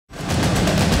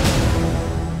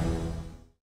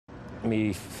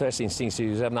my first instinct he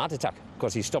was having a heart attack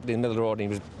because he stopped in the middle of the road and he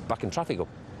was backing traffic up.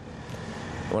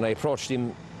 When I approached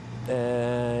him,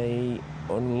 he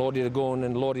unloaded the gun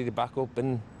and loaded it back up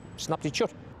and snapped it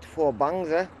shut. 4 bangs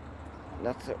there.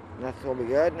 That's what we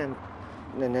heard, and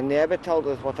then the neighbour told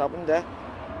us what happened there.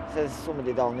 Says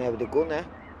somebody down there with a gun there.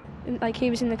 Like, he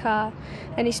was in the car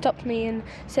and he stopped me and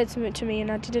said something to me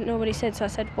and I didn't know what he said, so I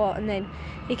said what, and then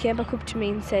he came back up to me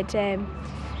and said,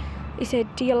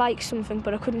 do you like something?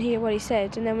 But I couldn't hear what he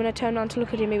said, and then when I turned around to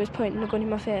look at him, he was pointing a gun in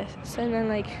my face. And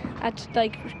then I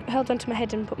held onto my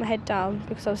head and put my head down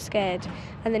because I was scared,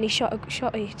 and then he shot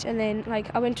it, and then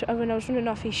when I was running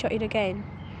off, he shot it again.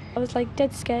 I was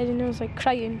dead scared and I was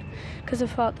crying because I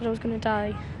thought that I was going to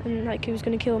die and he was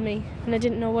going to kill me, and I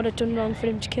didn't know what I'd done wrong for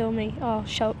him to kill me or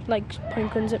shout,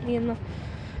 point guns at me and that.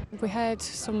 We heard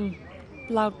some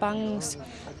loud bangs.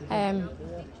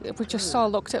 We just all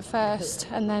looked at first,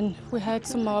 and then we heard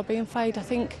some more being fired. I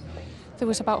think there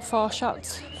was about 4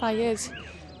 shots fired.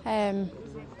 I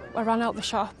ran out the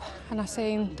shop and I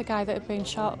seen the guy that had been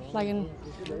shot lying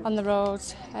on the road,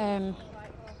 and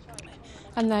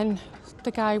then the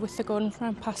guy with the gun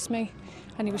ran past me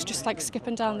and he was just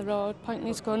skipping down the road, pointing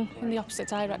his gun in the opposite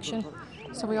direction.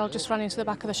 So we all just ran into the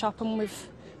back of the shop, and we've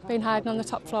been hiding on the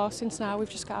top floor since now. We've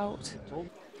just got out.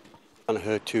 And I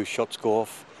heard 2 shots go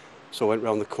off, so I went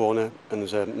round the corner and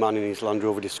there's a man in his Land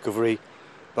Rover Discovery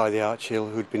by the Arch Hill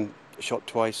who'd been shot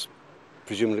twice,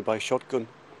 presumably by a shotgun.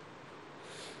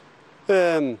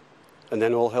 And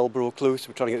then all hell broke loose.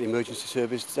 We're trying to get the emergency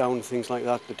service down and things like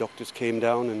that. The doctors came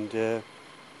down, and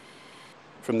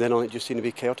from then on it just seemed to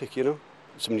be chaotic, you know.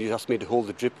 Somebody asked me to hold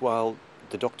the drip while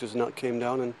the doctors and that came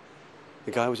down, and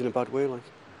the guy was in a bad way,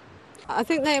 I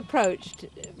think they approached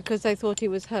because they thought he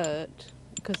was hurt,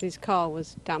 because his car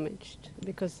was damaged,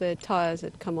 because the tyres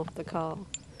had come off the car,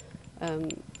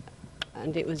 and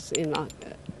it was in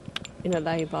a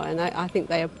lay-by. And I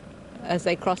think as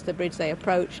they crossed the bridge, they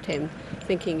approached him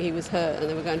thinking he was hurt and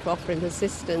they were going to offer him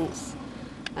assistance,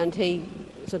 and he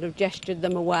sort of gestured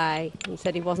them away and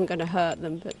said he wasn't going to hurt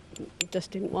them, but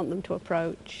just didn't want them to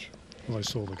approach. Well, they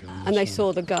saw the gun. And they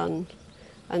saw the gun,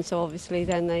 and so obviously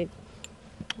then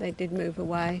they did move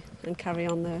away and carry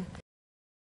on their